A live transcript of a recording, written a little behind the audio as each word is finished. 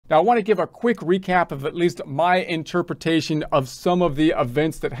Now, I want to give a quick recap of at least my interpretation of some of the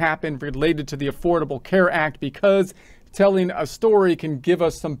events that happened related to the Affordable Care Act, because telling a story can give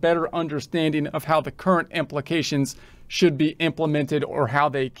us some better understanding of how the current implications should be implemented, or how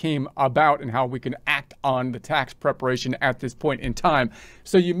they came about, and how we can act on the tax preparation at this point in time.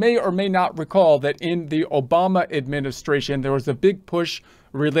 So you may or may not recall that in the Obama administration, there was a big push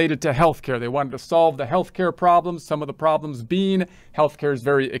related to healthcare. They wanted to solve the healthcare problems, some of the problems being healthcare is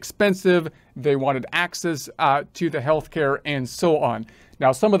very expensive. They wanted access to the healthcare and so on.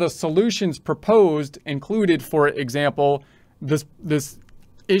 Now, some of the solutions proposed included, for example, this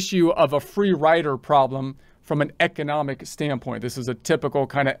issue of a free rider problem from an economic standpoint. This is a typical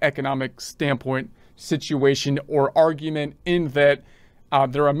kind of economic standpoint situation or argument, in that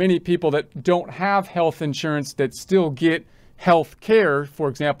there are many people that don't have health insurance that still get health care. For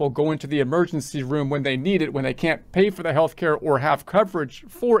example, go into the emergency room when they need it, when they can't pay for the health care or have coverage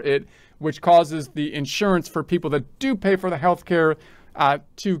for it, which causes the insurance for people that do pay for the health care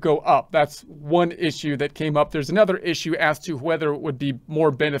to go up. That's one issue that came up. There's another issue as to whether it would be more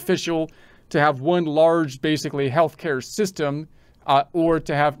beneficial to have one large, basically, healthcare system, or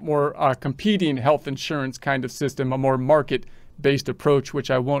to have more competing health insurance kind of system, a more market-based approach, which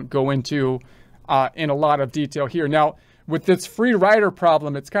I won't go into in a lot of detail here. Now, with this free rider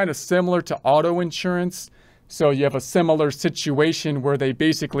problem, it's kind of similar to auto insurance. So you have a similar situation where they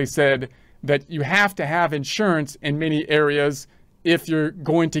basically said that you have to have insurance in many areas if you're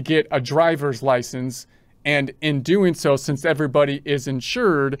going to get a driver's license. And in doing so, since everybody is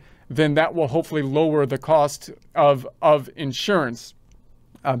insured, then that will hopefully lower the cost of insurance,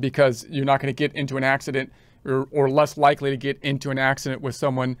 because you're not going to get into an accident, or less likely to get into an accident with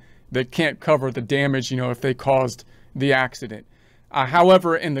someone that can't cover the damage, if they caused the accident.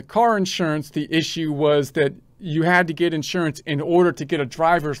 However, in the car insurance, the issue was that you had to get insurance in order to get a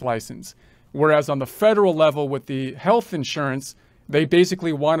driver's license. Whereas on the federal level with the health insurance, they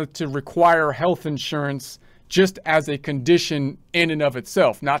basically wanted to require health insurance just as a condition in and of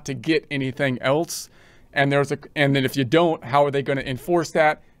itself, not to get anything else. And then if you don't, how are they going to enforce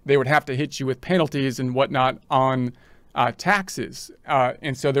that? They would have to hit you with penalties and whatnot on taxes.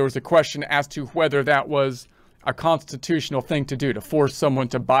 And so there was a question as to whether that was a constitutional thing to do, to force someone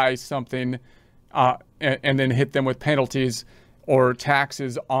to buy something and then hit them with penalties or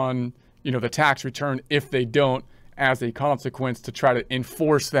taxes on, the tax return if they don't, as a consequence, to try to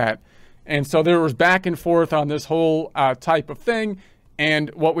enforce that. And so there was back and forth on this whole type of thing. And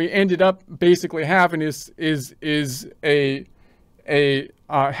what we ended up basically having is a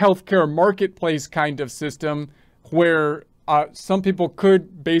healthcare marketplace kind of system, where some people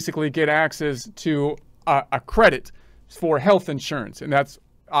could basically get access to a credit for health insurance. And that's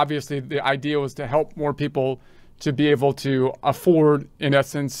obviously the idea, was to help more people to be able to afford, in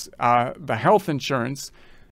essence, the health insurance.